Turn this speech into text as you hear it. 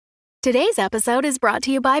Today's episode is brought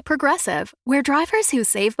to you by Progressive, where drivers who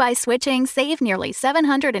save by switching save nearly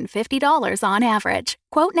 $750 on average.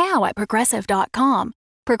 Quote now at Progressive.com.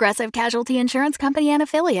 Progressive Casualty Insurance Company and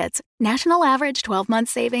Affiliates. National average 12-month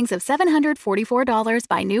savings of $744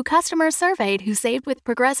 by new customers surveyed who saved with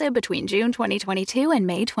Progressive between June 2022 and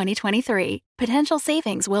May 2023. Potential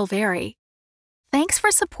savings will vary. Thanks for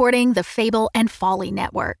supporting the Fable and Folly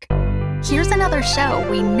Network. Here's another show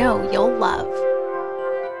we know you'll love.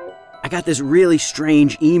 I got this really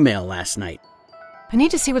strange email last night. I need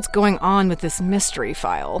to see what's going on with this mystery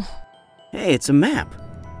file. Hey, it's a map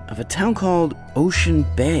of a town called Ocean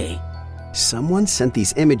Bay. Someone sent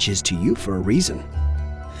these images to you for a reason.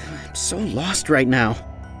 I'm so lost right now.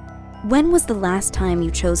 When was the last time you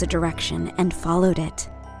chose a direction and followed it?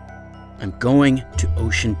 I'm going to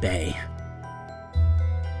Ocean Bay.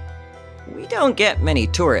 We don't get many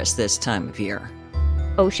tourists this time of year.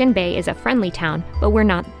 Ocean Bay is a friendly town, but we're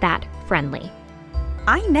not that friendly.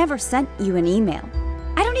 I never sent you an email.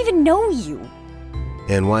 I don't even know you.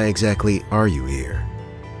 And why exactly are you here?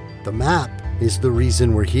 The map is the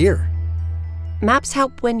reason we're here. Maps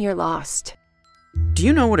help when you're lost. Do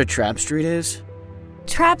you know what a trap street is?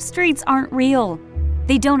 Trap streets aren't real.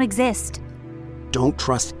 They don't exist. Don't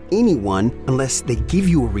trust anyone unless they give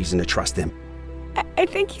you a reason to trust them. I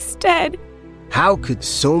think he's dead. How could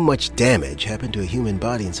so much damage happen to a human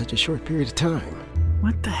body in such a short period of time?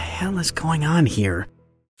 What the hell is going on here?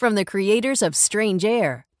 From the creators of Strange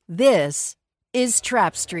Air, this is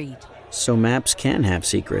Trap Street. So maps can have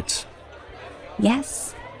secrets.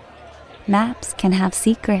 Yes. Maps can have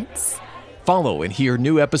secrets. Follow and hear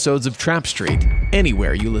new episodes of Trap Street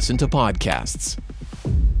anywhere you listen to podcasts.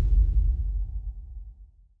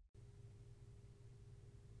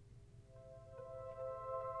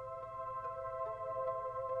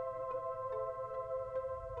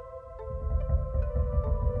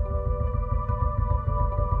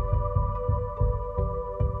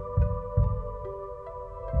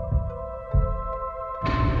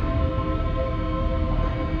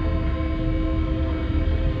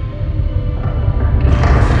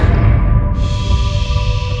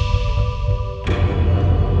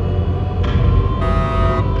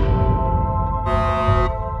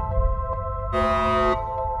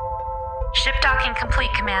 Ship docking complete,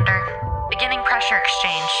 Commander. Beginning pressure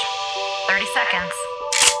exchange. 30 seconds.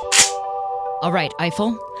 All right,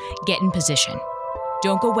 Eiffel, get in position.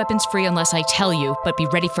 Don't go weapons free unless I tell you, but be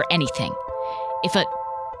ready for anything. If a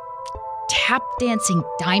tap-dancing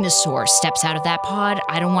dinosaur steps out of that pod,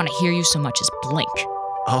 I don't want to hear you so much as blink.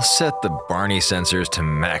 I'll set the Barney sensors to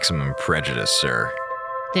maximum prejudice, sir.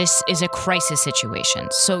 This is a crisis situation,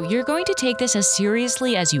 so you're going to take this as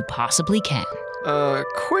seriously as you possibly can.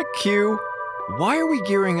 Quick cue. Why are we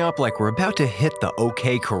gearing up like we're about to hit the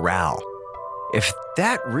OK Corral? If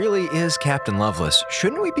that really is Captain Lovelace,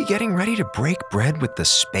 shouldn't we be getting ready to break bread with the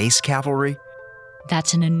space cavalry?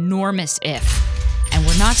 That's an enormous if. And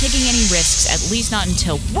we're not taking any risks, at least not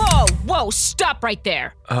until... Whoa, stop right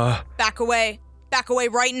there! Back away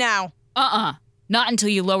right now. Not until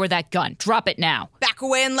you lower that gun. Drop it now. Back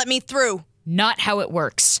away and let me through. Not how it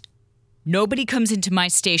works. Nobody comes into my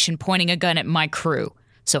station pointing a gun at my crew.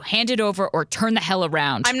 So hand it over or turn the hell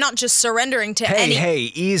around. I'm not just surrendering to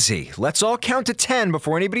Hey, easy. Let's all count to 10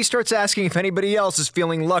 before anybody starts asking if anybody else is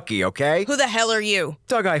feeling lucky, okay? Who the hell are you?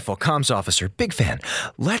 Doug Eiffel, comms officer, big fan.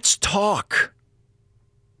 Let's talk.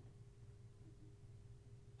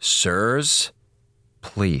 Sirs,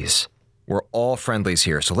 please. We're all friendlies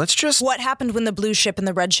here, so let's just... What happened when the blue ship and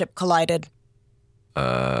the red ship collided?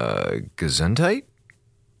 Gesundheit?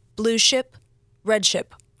 Blue ship, red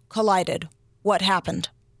ship, collided. What happened?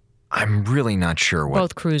 I'm really not sure what...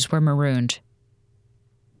 Both crews were marooned.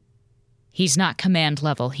 He's not command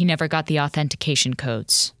level. He never got the authentication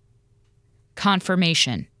codes.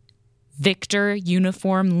 Confirmation. Victor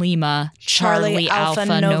Uniform Lima, Charlie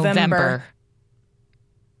Alpha November.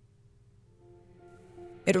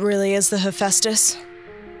 It really is the Hephaestus?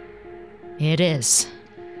 It is.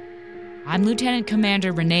 I'm Lieutenant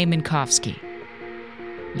Commander Renee Minkowski,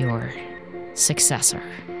 your successor.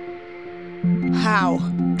 How?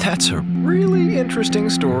 That's a really interesting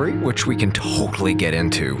story, which we can totally get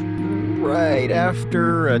into right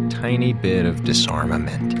after a tiny bit of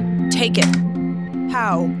disarmament. Take it.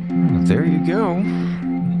 How? Well, there you go.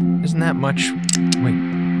 Isn't that much... Wait.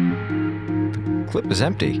 The clip is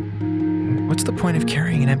empty. What's the point of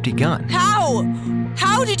carrying an empty gun? How?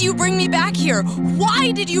 How did you bring me back here?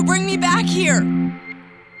 Why did you bring me back here?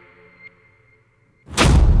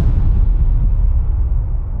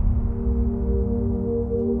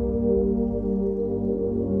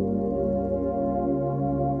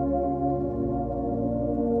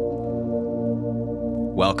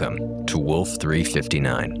 Welcome to Wolf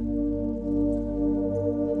 359.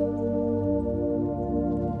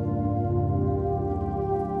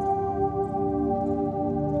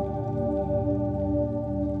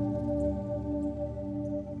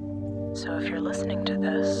 So if you're listening to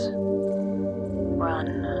this, run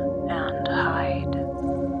and hide.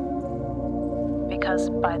 Because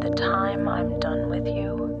by the time I'm done with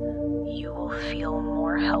you, you will feel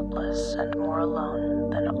more helpless and more alone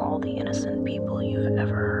than all the innocent people you've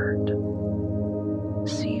ever hurt.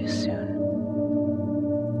 See you soon.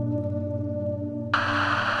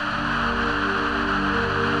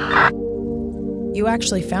 You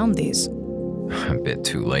actually found these. A bit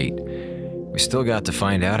too late. We still got to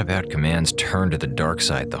find out about Command's turn to the dark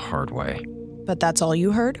side the hard way. But that's all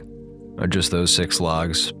you heard? Just those 6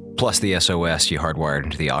 logs, plus the SOS you hardwired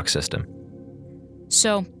into the aux system.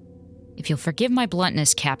 So, if you'll forgive my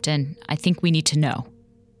bluntness, Captain, I think we need to know.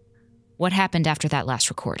 What happened after that last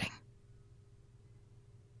recording?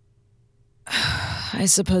 I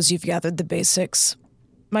suppose you've gathered the basics.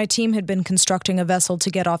 My team had been constructing a vessel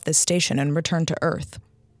to get off this station and return to Earth.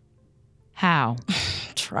 How?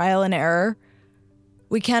 Trial and error.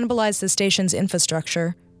 We cannibalized the station's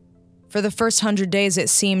infrastructure. For the first 100 days, it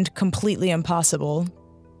seemed completely impossible.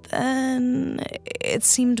 Then it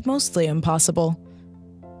seemed mostly impossible.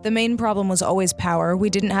 The main problem was always power. We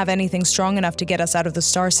didn't have anything strong enough to get us out of the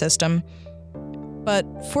star system. But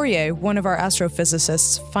Fourier, one of our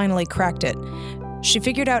astrophysicists, finally cracked it. She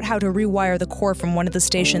figured out how to rewire the core from one of the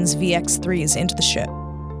station's VX-3s into the ship.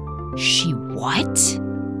 She what?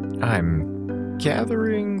 I'm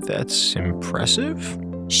gathering that's impressive?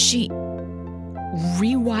 She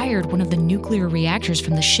rewired one of the nuclear reactors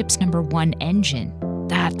from the ship's number 1 engine.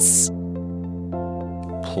 That's...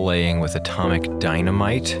 playing with atomic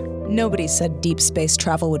dynamite? Nobody said deep space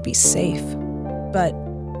travel would be safe. But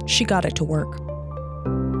she got it to work.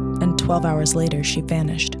 And 12 hours later, she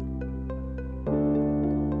vanished.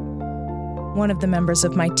 One of the members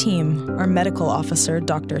of my team, our medical officer,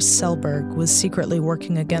 Dr. Selberg, was secretly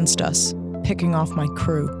working against us, picking off my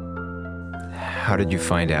crew. How did you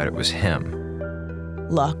find out it was him?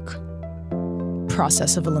 Luck.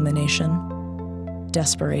 Process of elimination.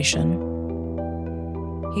 Desperation.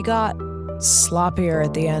 He got sloppier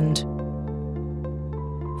at the end.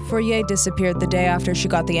 Fourier disappeared the day after she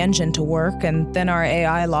got the engine to work, and then our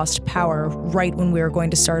AI lost power right when we were going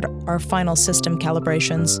to start our final system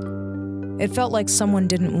calibrations. It felt like someone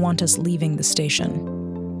didn't want us leaving the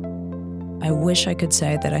station. I wish I could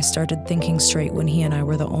say that I started thinking straight when he and I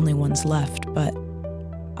were the only ones left, but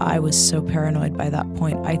I was so paranoid by that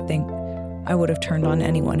point, I think I would have turned on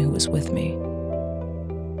anyone who was with me.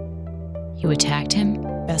 You attacked him?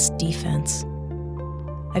 Best defense.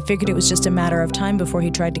 I figured it was just a matter of time before he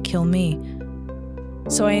tried to kill me.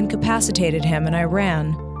 So I incapacitated him and I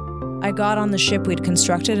ran. I got on the ship we'd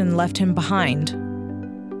constructed and left him behind.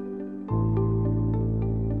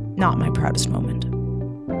 Not my proudest moment.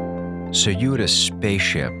 So you had a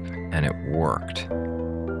spaceship and it worked.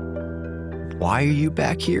 Why are you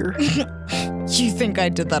back here? You think I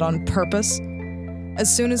did that on purpose?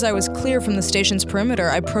 As soon as I was clear from the station's perimeter,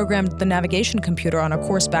 I programmed the navigation computer on a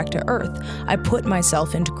course back to Earth. I put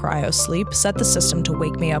myself into cryosleep, set the system to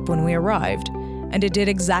wake me up when we arrived. And it did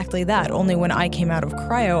exactly that, only when I came out of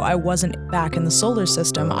cryo, I wasn't back in the solar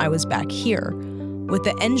system, I was back here, with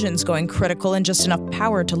the engines going critical and just enough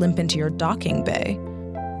power to limp into your docking bay.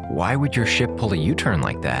 Why would your ship pull a U-turn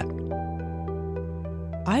like that?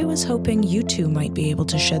 I was hoping you two might be able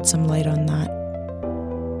to shed some light on that.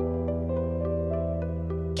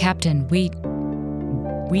 Captain, we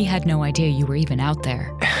had no idea you were even out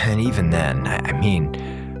there. And even then, I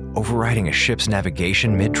mean, overriding a ship's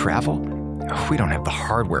navigation mid-travel? We don't have the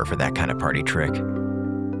hardware for that kind of party trick.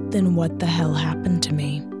 Then what the hell happened to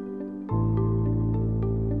me?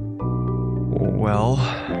 Well,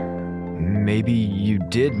 maybe you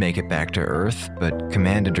did make it back to Earth, but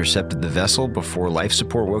Command intercepted the vessel before life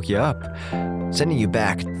support woke you up. Sending you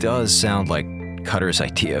back does sound like Cutter's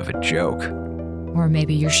idea of a joke. Or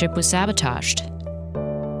maybe your ship was sabotaged.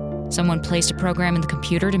 Someone placed a program in the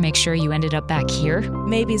computer to make sure you ended up back here?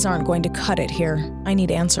 Maybes aren't going to cut it here. I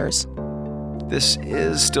need answers. This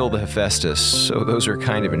is still the Hephaestus, so those are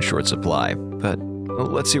kind of in short supply, but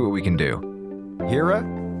let's see what we can do. Hera,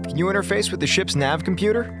 can you interface with the ship's nav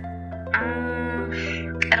computer?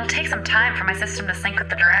 It'll take some time for my system to sync with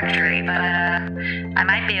the directory, but I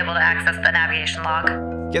might be able to access the navigation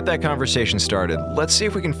log. Get that conversation started. Let's see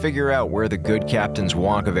if we can figure out where the good captain's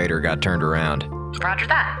Wonkavator got turned around. Roger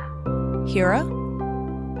that. Hera?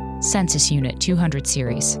 Census Unit 200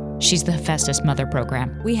 series. She's the Hephaestus mother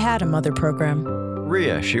program. We had a mother program.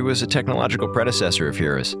 Rhea. She was a technological predecessor of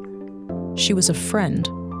Hera's. She was a friend.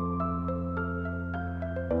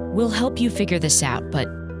 We'll help you figure this out, but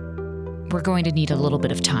we're going to need a little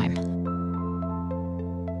bit of time.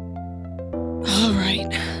 All right.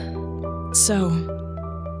 So,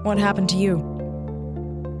 what happened to you?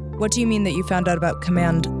 What do you mean that you found out about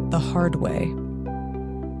Command the hard way?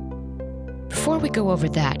 Before we go over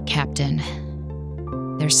that, Captain,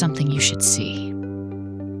 there's something you should see.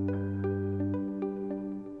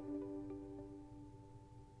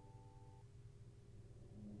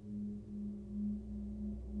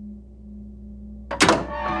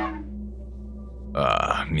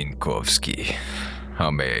 Minkowski, how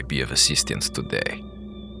may I be of assistance today?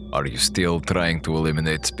 Are you still trying to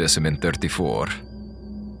eliminate Specimen 34?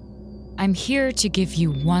 I'm here to give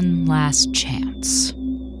you one last chance.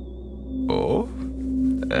 Oh?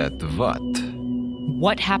 At what?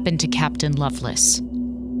 What happened to Captain Lovelace?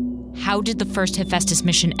 How did the first Hephaestus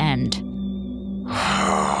mission end?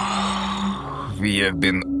 We have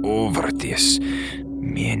been over this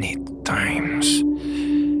many times.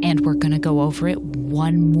 And we're gonna go over it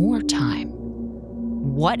one more time.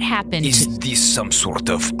 What happened Is this some sort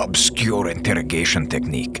of obscure interrogation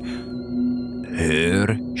technique?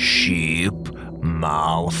 Her ship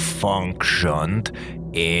malfunctioned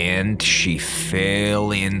and she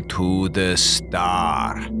fell into the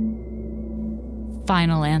star.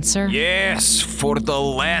 Final answer? Yes, for the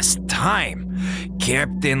last time.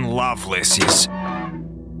 Captain Lovelace is...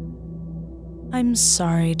 I'm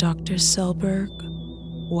sorry, Dr. Selberg.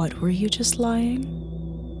 What were you just lying?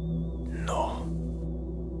 No.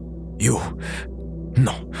 You.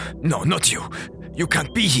 No, not you. You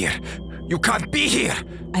can't be here. You can't be here.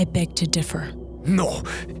 I beg to differ. No,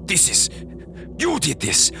 this is... You did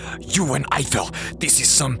this. You and Eiffel. This is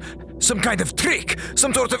some kind of trick.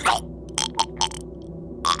 Some sort of...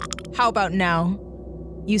 How about now?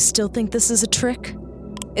 You still think this is a trick?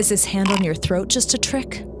 Is this hand on your throat just a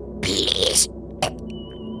trick? Please.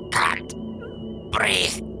 Can't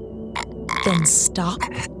breathe. Then stop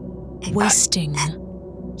wasting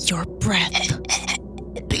your breath.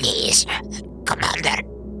 Please, Commander.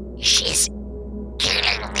 She's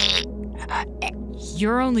killing me.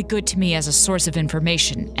 You're only good to me as a source of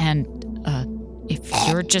information, and, if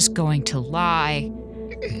you're just going to lie...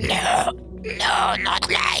 No, not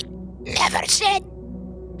lie. Never said.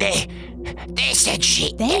 They said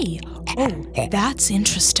she... They? Oh, that's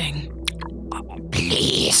interesting.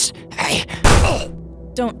 Please,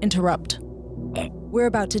 Don't interrupt. We're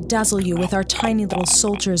about to dazzle you with our tiny little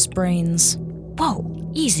soldiers' brains.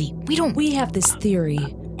 Whoa, easy. We have this theory.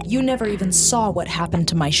 You never even saw what happened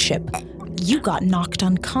to my ship. You got knocked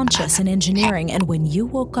unconscious in engineering, and when you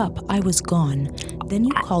woke up, I was gone. Then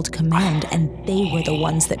you called command, and they were the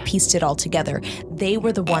ones that pieced it all together. They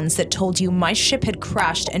were the ones that told you my ship had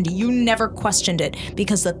crashed, and you never questioned it,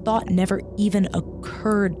 because the thought never even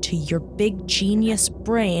occurred to your big genius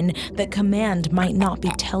brain that command might not be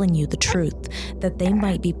telling you the truth, that they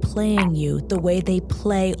might be playing you the way they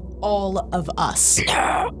play all of us.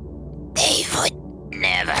 No, they would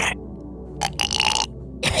never.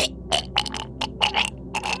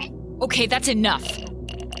 Okay, that's enough.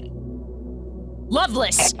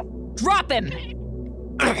 Lovelace! Drop him!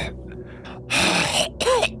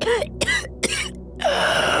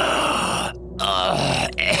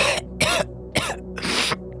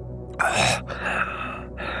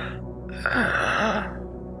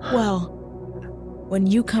 Well, when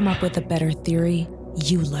you come up with a better theory,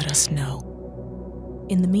 you let us know.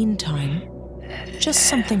 In the meantime, just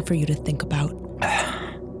something for you to think about.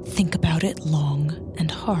 Think about it long and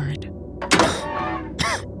hard.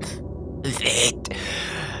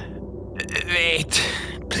 Wait,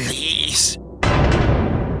 please.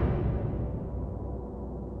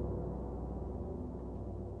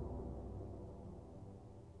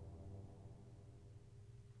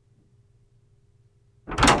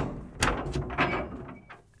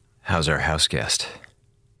 How's our house guest?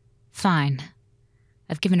 Fine.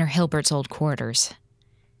 I've given her Hilbert's old quarters.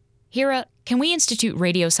 Hera, can we institute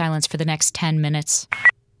radio silence for the next 10 minutes?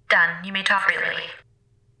 Done. You may talk freely.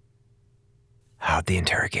 How'd the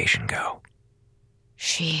interrogation go?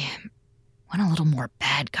 She went a little more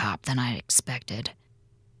bad cop than I expected.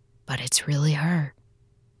 But it's really her.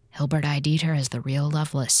 Hilbert ID'd her as the real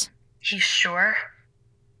Lovelace. You sure?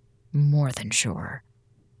 More than sure.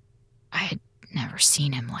 I had never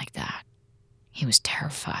seen him like that. He was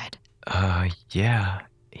terrified. Yeah.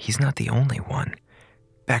 He's not the only one.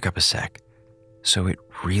 Back up a sec. So it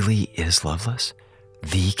really is Lovelace?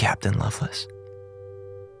 The Captain Lovelace?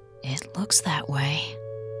 It looks that way.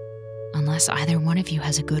 Unless either one of you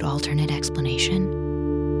has a good alternate explanation.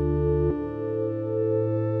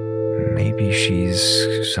 Maybe she's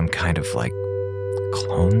some kind of, like,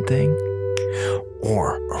 clone thing?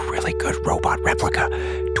 Or a really good robot replica.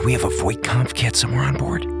 Do we have a Voight-Kampff kit somewhere on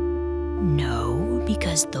board? No,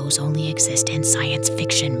 because those only exist in science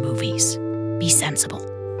fiction movies. Be sensible.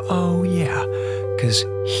 Oh, yeah, because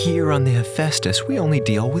here on the Hephaestus, we only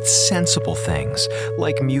deal with sensible things,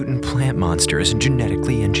 like mutant plant monsters and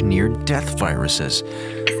genetically engineered death viruses.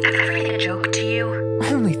 Is everything a joke to you?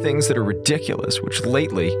 Only things that are ridiculous, which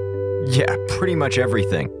lately, yeah, pretty much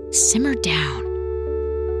everything. Simmer down.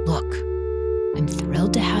 Look, I'm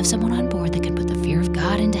thrilled to have someone on board that can put the fear of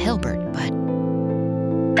God into Hilbert, but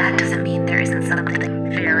that doesn't mean there isn't something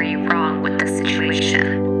very wrong with the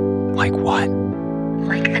situation. Like what?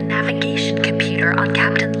 Like the navigation computer on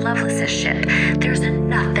Captain Lovelace's ship. There's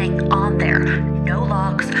nothing on there. No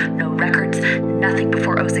logs, no records, nothing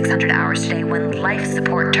before 0600 hours today when life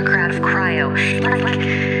support took her out of cryo.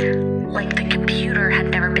 Like the computer had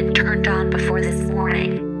never been turned on before this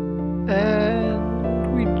morning.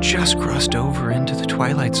 We just crossed over into the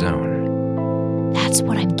Twilight Zone. That's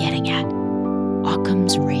what I'm getting at.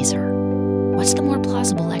 Occam's razor. What's the more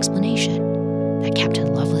plausible explanation? That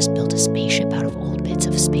Captain Lovelace built a spaceship out of old bits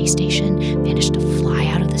of a space station, managed to fly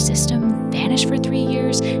out of the system, vanished for 3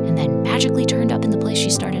 years, and then magically turned up in the place she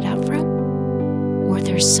started out from? Or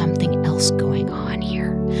there's something else going on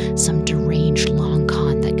here. Some deranged long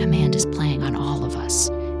con that Command is playing on all of us,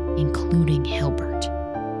 including Hilbert.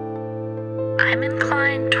 I'm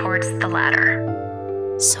inclined towards the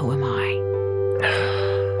latter. So am I.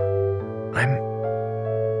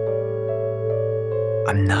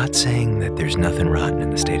 I'm not saying that there's nothing rotten in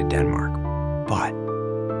the state of Denmark, but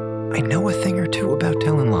I know a thing or two about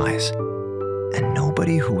telling lies, and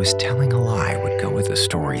nobody who was telling a lie would go with a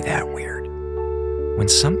story that weird. When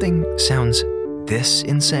something sounds this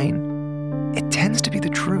insane, it tends to be the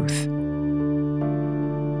truth.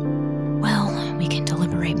 Well, we can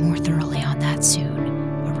deliberate more thoroughly on that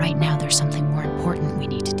soon, but right now there's something more important we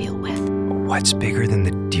need to deal with. What's bigger than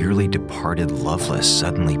the dearly departed Lovelace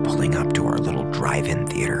suddenly pulling up to our little drive-in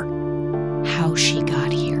theater? How she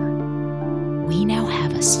got here. We now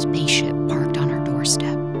have a spaceship parked on our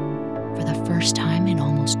doorstep. For the first time in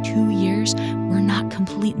almost 2 years, we're not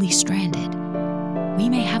completely stranded. We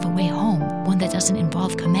may have a way home, one that doesn't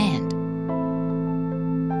involve Command.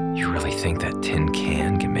 You really think that tin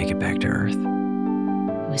can make it back to Earth?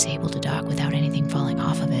 It was able to dock without anything falling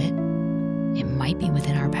off of it. It might be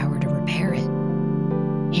within our power to repair it.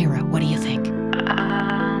 Hera, what do you think?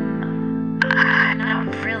 I'm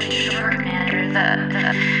not really sure, Commander.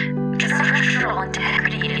 The structural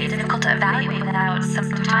integrity is difficult to evaluate without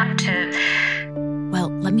some time to... Well,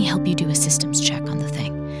 let me help you do a systems check on the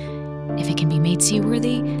thing. If it can be made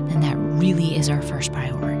seaworthy, then that really is our first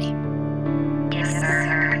priority. Yes,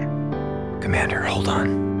 sir. Commander, hold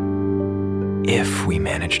on. If we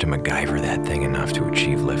manage to MacGyver that thing enough to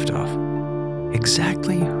achieve liftoff,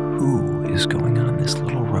 exactly who is going on this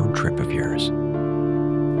little road trip of yours?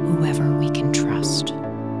 Whoever we can trust.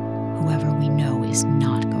 Whoever we know is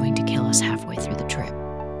not going to kill us halfway through the trip.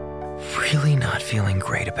 Really not feeling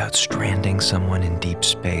great about stranding someone in deep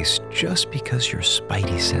space just because your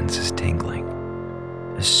spidey sense is tingling.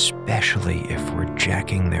 Especially if we're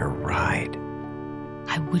jacking their ride.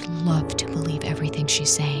 I would love to believe everything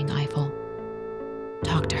she's saying, Eiffel.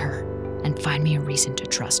 Talk to her and find me a reason to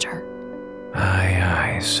trust her.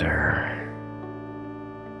 Aye, aye, sir.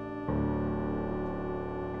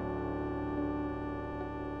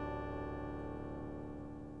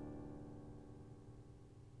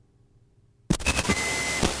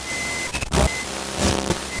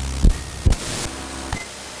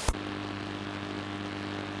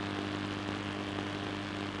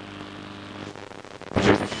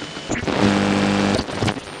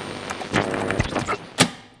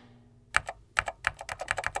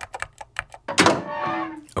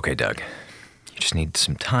 Okay, Doug. You just need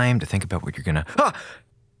some time to think about what you're gonna...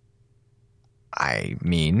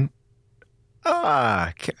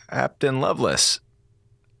 Captain Lovelace.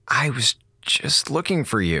 I was just looking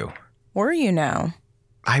for you. Were you now?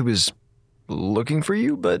 I was looking for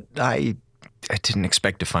you, but I didn't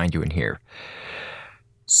expect to find you in here.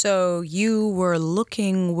 So you were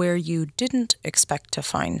looking where you didn't expect to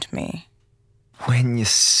find me. When you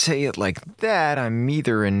say it like that, I'm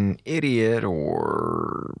either an idiot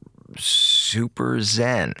or super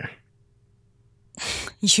zen.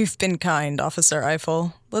 You've been kind, Officer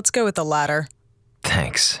Eiffel. Let's go with the latter.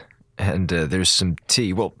 Thanks. And there's some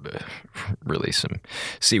tea, really some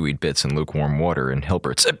seaweed bits and lukewarm water in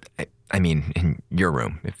Hilbert's. I mean, in your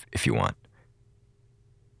room, if you want.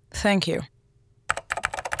 Thank you.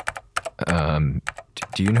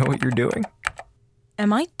 Do you know what you're doing?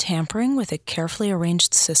 Am I tampering with a carefully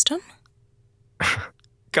arranged system?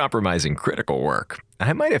 Compromising critical work.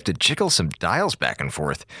 I might have to jiggle some dials back and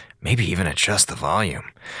forth, maybe even adjust the volume.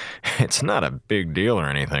 It's not a big deal or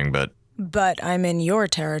anything, but... But I'm in your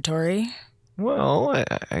territory. Well,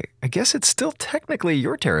 I guess it's still technically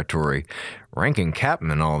your territory. Ranking captain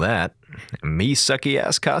and all that. Me sucky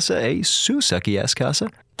ass casa, Sue sucky ass casa.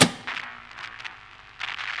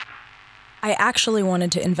 I actually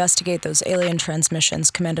wanted to investigate those alien transmissions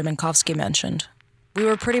Commander Minkowski mentioned. We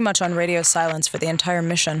were pretty much on radio silence for the entire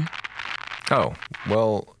mission. Oh,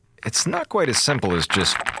 well, it's not quite as simple as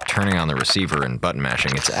just turning on the receiver and button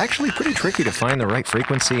mashing. It's actually pretty tricky to find the right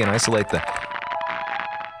frequency and isolate the...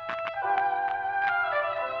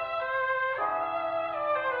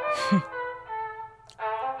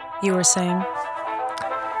 You were saying?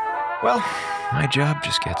 Well, my job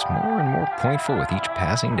just gets more and more pointful with each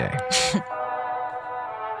passing day.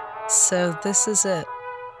 So this is it.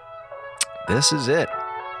 This is it.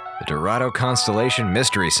 The Dorado Constellation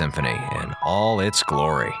Mystery Symphony in all its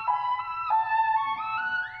glory.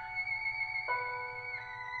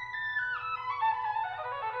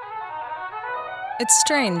 It's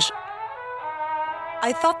strange.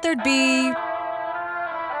 I thought there'd be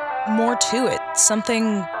more to it.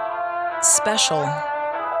 Something special.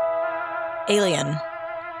 Alien.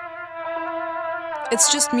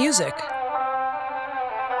 It's just music.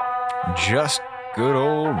 Just good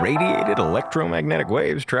old radiated electromagnetic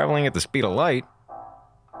waves traveling at the speed of light.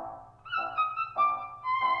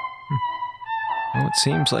 Well, it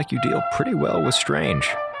seems like you deal pretty well with strange.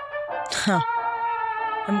 Huh.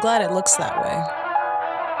 I'm glad it looks that way.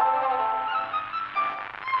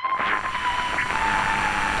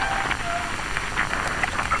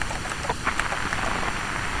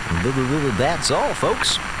 That's all,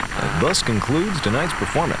 folks. Thus concludes tonight's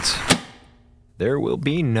performance. There will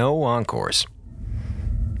be no encores.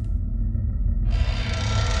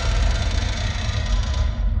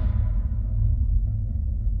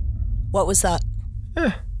 What was that?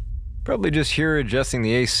 Probably just here adjusting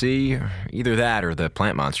the AC, either that or the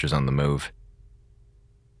plant monsters on the move.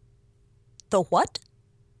 The what?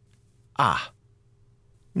 Ah.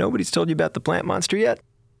 Nobody's told you about the plant monster yet?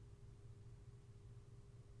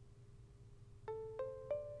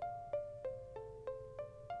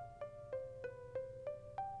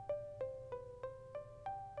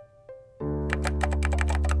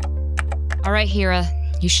 All right, Hera.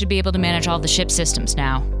 You should be able to manage all the ship systems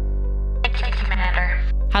now. Thank you, Commander.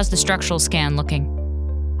 How's the structural scan looking?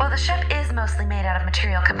 Well, the ship is mostly made out of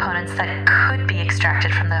material components that could be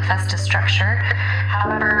extracted from the Hephaestus structure.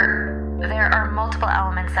 However, there are multiple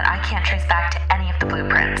elements that I can't trace back to any of the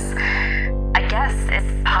blueprints. I guess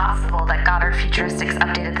it's possible that Goddard Futuristics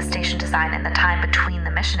updated the station design in the time between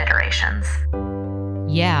the mission iterations.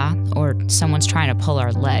 Yeah, or someone's trying to pull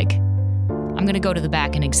our leg. I'm gonna go to the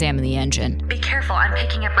back and examine the engine. Be careful, I'm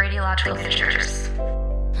picking up radiological fissures.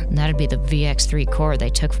 That'd be the VX-3 core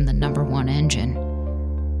they took from the number 1 engine.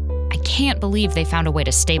 I can't believe they found a way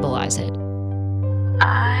to stabilize it.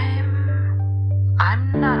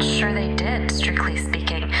 I'm not sure they did, strictly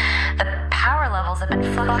speaking. The power levels have been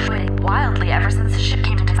fluctuating wildly ever since the ship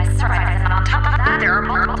came into my service, and on top of that, there are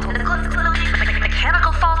multiple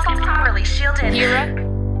mechanical faults properly shielded. Hera,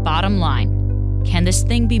 bottom line. Can this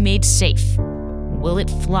thing be made safe? Will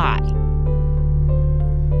it fly?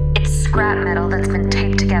 It's scrap metal that's been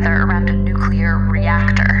taped together around a nuclear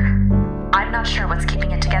reactor. I'm not sure what's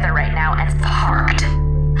keeping it together right now, and it's parked.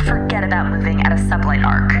 Forget about moving at a sublight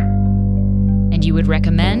arc. And you would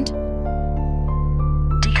recommend?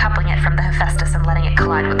 Decoupling it from the Hephaestus and letting it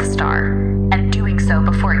collide with the star. And doing so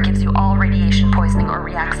before it gives you all radiation poisoning or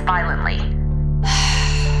reacts violently.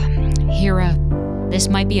 Hera, this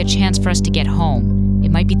might be a chance for us to get home.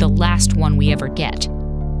 It might be the last one we ever get.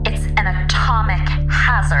 It's an atomic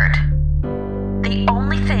hazard. The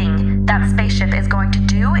only thing that spaceship is going to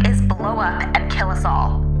do is blow up and kill us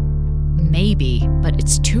all. Maybe, but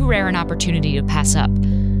it's too rare an opportunity to pass up.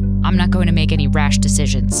 I'm not going to make any rash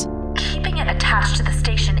decisions. Keeping it attached to the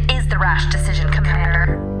station is the rash decision,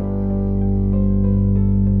 Commander.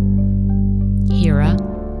 Hera,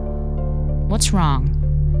 what's wrong?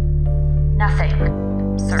 Nothing,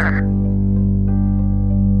 sir.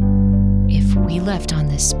 If we left on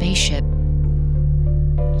this spaceship,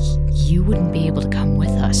 you wouldn't be able to come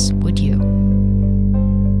with us, would you?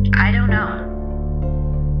 I don't know.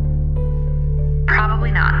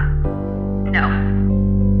 Probably not. No.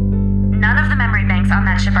 None of the memory banks on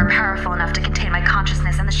that ship are powerful enough to contain my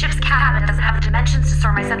consciousness, and the ship's cabin doesn't have the dimensions to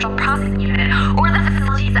store my central processing unit, or the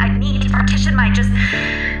facilities I need to partition my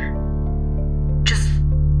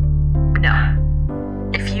no.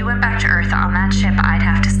 If you went back to Earth on that ship, I'd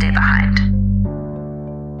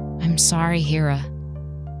sorry, Hira.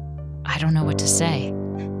 I don't know what to say.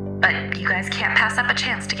 But you guys can't pass up a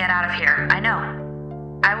chance to get out of here. I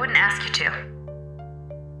know. I wouldn't ask you to.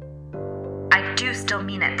 I do still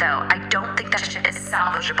mean it, though. I don't think that ship is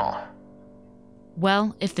salvageable.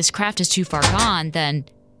 Well, if this craft is too far gone, then...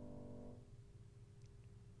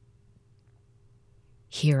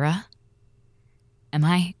 Hira? Am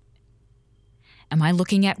I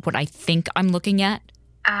looking at what I think I'm looking at?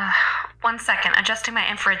 1 second. Adjusting my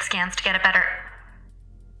infrared scans to get a better...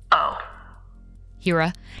 Oh.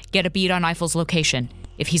 Hira, get a bead on Eifel's location.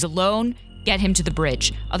 If he's alone, get him to the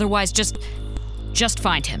bridge. Otherwise, just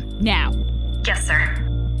find him. Now. Yes, sir.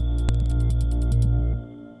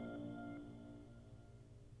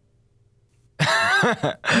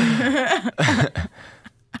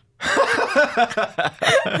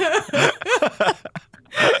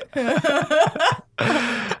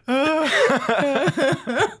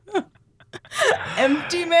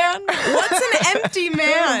 Empty man? What's an empty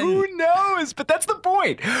man? Who knows? But that's the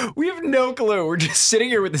point. We have no clue. We're just sitting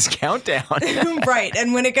here with this countdown. Right,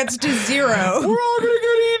 and when it gets to 0... We're all gonna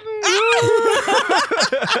get eaten!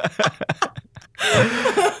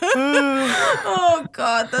 Oh,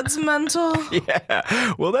 God, that's mental.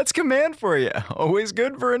 Yeah, well, that's command for you. Always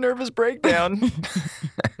good for a nervous breakdown.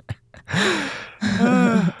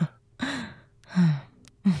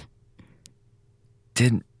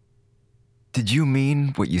 Did you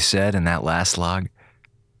mean what you said in that last log?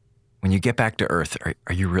 When you get back to Earth,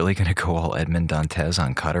 are you really going to go all Edmond Dantes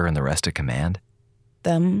on Cutter and the rest of command?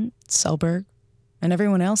 Them, Selberg, and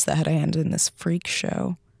everyone else that had a hand in this freak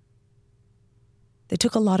show. They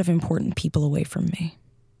took a lot of important people away from me.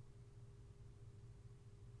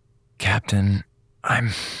 Captain,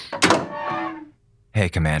 Hey,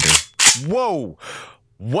 Commander. Whoa!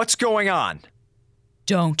 What's going on?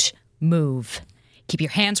 Don't move. Keep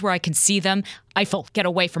your hands where I can see them. Eiffel, get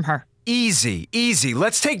away from her. Easy.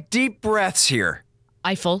 Let's take deep breaths here.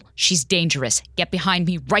 Eiffel, she's dangerous. Get behind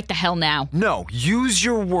me right the hell now. No, use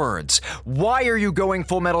your words. Why are you going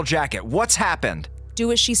Full Metal Jacket? What's happened?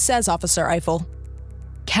 Do as she says, Officer Eiffel.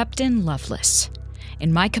 Captain Lovelace,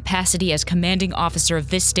 in my capacity as commanding officer of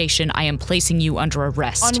this station, I am placing you under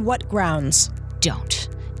arrest. On what grounds? Don't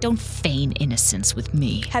feign innocence with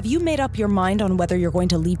me. Have you made up your mind on whether you're going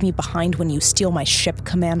to leave me behind when you steal my ship,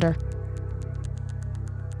 Commander?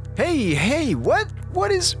 Hey,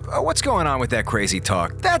 what's going on with that crazy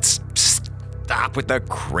talk? Stop with the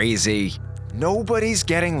crazy. Nobody's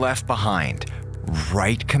getting left behind.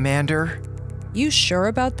 Right, Commander? You sure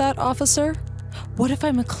about that, officer? What if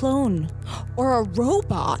I'm a clone? Or a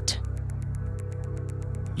robot?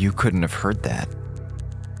 You couldn't have heard that.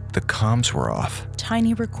 The comms were off.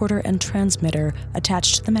 Tiny recorder and transmitter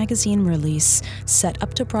attached to the magazine release, set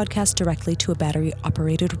up to broadcast directly to a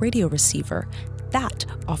battery-operated radio receiver. That,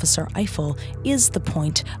 Officer Eiffel, is the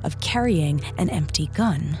point of carrying an empty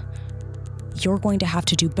gun. You're going to have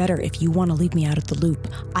to do better if you want to leave me out of the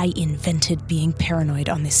loop. I invented being paranoid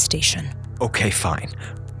on this station. Okay, fine.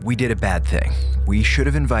 We did a bad thing. We should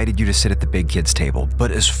have invited you to sit at the big kids' table, but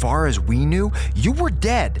as far as we knew, you were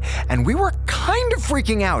dead, and we were kind of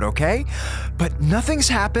freaking out, okay? But nothing's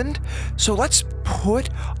happened, so let's put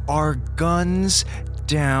our guns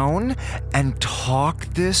down and talk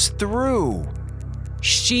this through.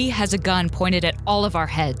 She has a gun pointed at all of our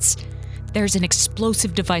heads. There's an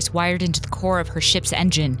explosive device wired into the core of her ship's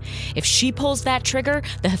engine. If she pulls that trigger,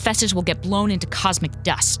 the Hephaestus will get blown into cosmic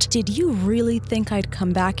dust. Did you really think I'd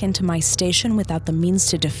come back into my station without the means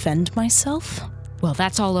to defend myself? Well,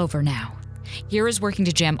 that's all over now. Hira's working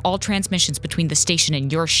to jam all transmissions between the station and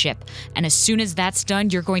your ship, and as soon as that's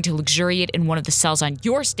done, you're going to luxuriate in one of the cells on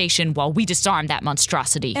your station while we disarm that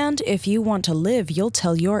monstrosity. And if you want to live, you'll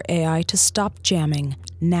tell your AI to stop jamming.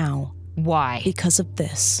 Now. Why? Because of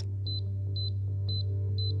this.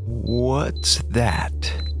 What's that?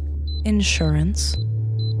 Insurance.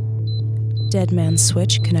 Dead man's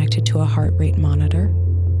switch connected to a heart rate monitor.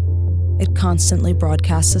 It constantly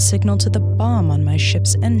broadcasts a signal to the bomb on my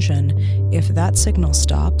ship's engine. If that signal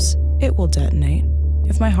stops, it will detonate.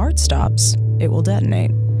 If my heart stops, it will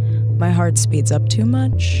detonate. My heart speeds up too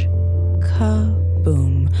much.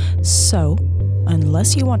 Kaboom. So,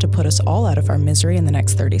 unless you want to put us all out of our misery in the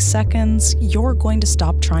next 30 seconds, you're going to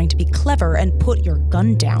stop trying to be clever and put your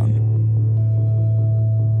gun down.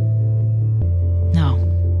 No.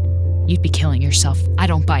 You'd be killing yourself. I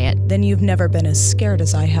don't buy it. Then you've never been as scared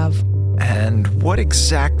as I have. And what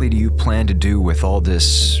exactly do you plan to do with all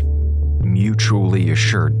this mutually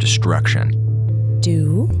assured destruction?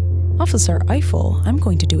 Do? Officer Eiffel, I'm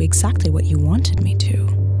going to do exactly what you wanted me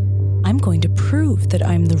to. I'm going to prove that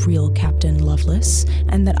I'm the real Captain Lovelace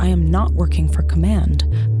and that I am not working for command.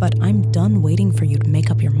 But I'm done waiting for you to make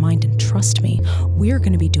up your mind and trust me. We're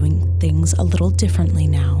going to be doing things a little differently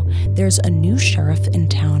now. There's a new sheriff in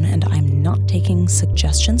town and I'm not taking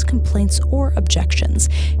suggestions, complaints, or objections.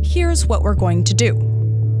 Here's what we're going to do.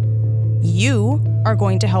 You are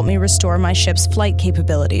going to help me restore my ship's flight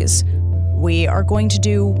capabilities. We are going to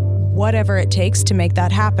do whatever it takes to make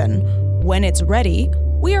that happen. When it's ready,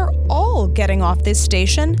 we are all getting off this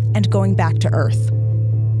station and going back to Earth.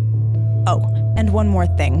 Oh, and one more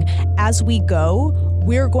thing. As we go,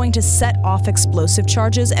 we're going to set off explosive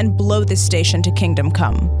charges and blow this station to Kingdom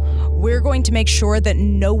Come. We're going to make sure that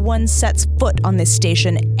no one sets foot on this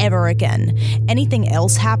station ever again. Anything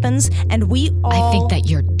else happens, and we all... I think that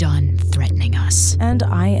you're done threatening us. And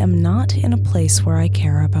I am not in a place where I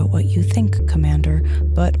care about what you think, Commander.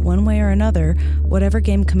 But one way or another, whatever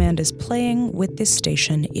game Command is playing with this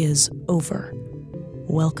station is over.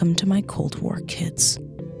 Welcome to my Cold War, kids.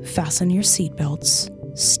 Fasten your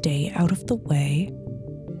seatbelts, stay out of the way,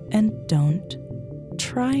 and don't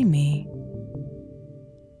try me.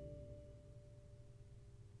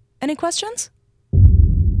 Any questions?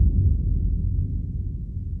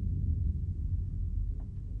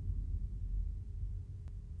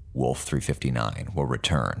 Wolf 359 will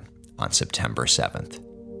return on September 7th.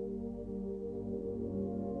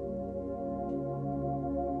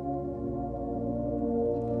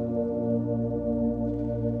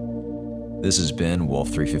 This has been Wolf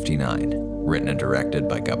 359, written and directed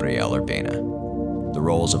by Gabriel Urbina. The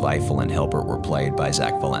roles of Eiffel and Hilbert were played by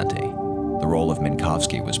Zach Valente. The role of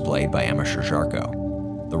Minkowski was played by Emma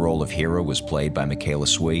Sherjarko. The role of Hera was played by Michaela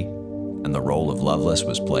Swee, and the role of Lovelace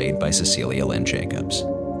was played by Cecilia Lynn Jacobs.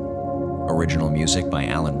 Original music by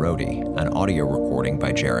Alan Rohde, and audio recording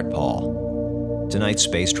by Jared Paul. Tonight's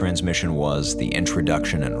space transmission was The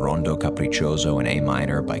Introduction and Rondo Capriccioso in A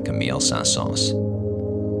minor by Camille Saint-Saëns.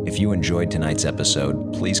 If you enjoyed tonight's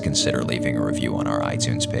episode, please consider leaving a review on our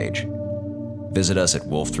iTunes page. Visit us at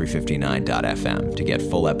wolf359.fm to get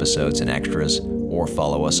full episodes and extras, or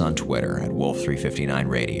follow us on Twitter at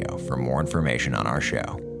wolf359radio for more information on our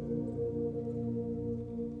show.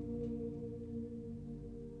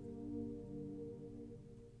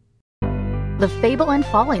 The Fable and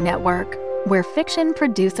Folly Network, where fiction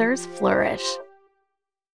producers flourish.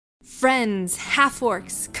 Friends,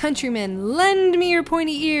 half-orcs, countrymen, lend me your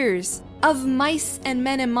pointy ears. Of Mice and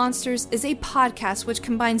Men and Monsters is a podcast which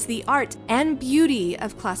combines the art and beauty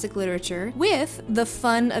of classic literature with the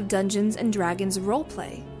fun of Dungeons & Dragons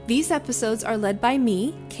roleplay. These episodes are led by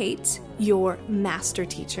me, Kate, your master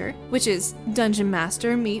teacher, which is Dungeon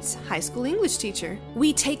Master meets high school English teacher.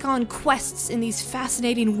 We take on quests in these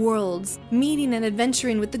fascinating worlds, meeting and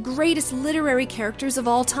adventuring with the greatest literary characters of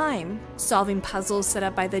all time, solving puzzles set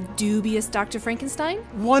up by the dubious Dr. Frankenstein.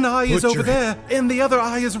 One eye is over there, and the other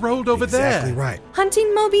eye is rolled over there. Exactly right.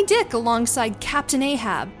 Hunting Moby Dick alongside Captain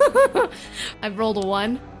Ahab. I've rolled a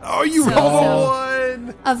 1. Oh, you rolled a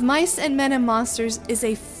 1! Of Mice and Men and Monsters is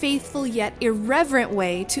a faithful yet irreverent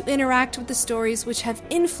way to interact with the stories which have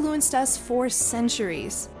influenced us for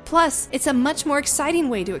centuries. Plus, it's a much more exciting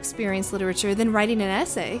way to experience literature than writing an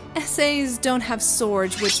essay. Essays don't have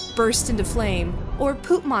swords which burst into flame, or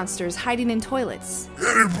poop monsters hiding in toilets.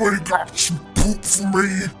 Anybody got some poop for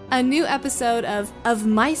me? A new episode of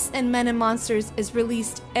Mice and Men and Monsters is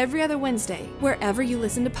released every other Wednesday, wherever you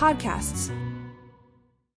listen to podcasts.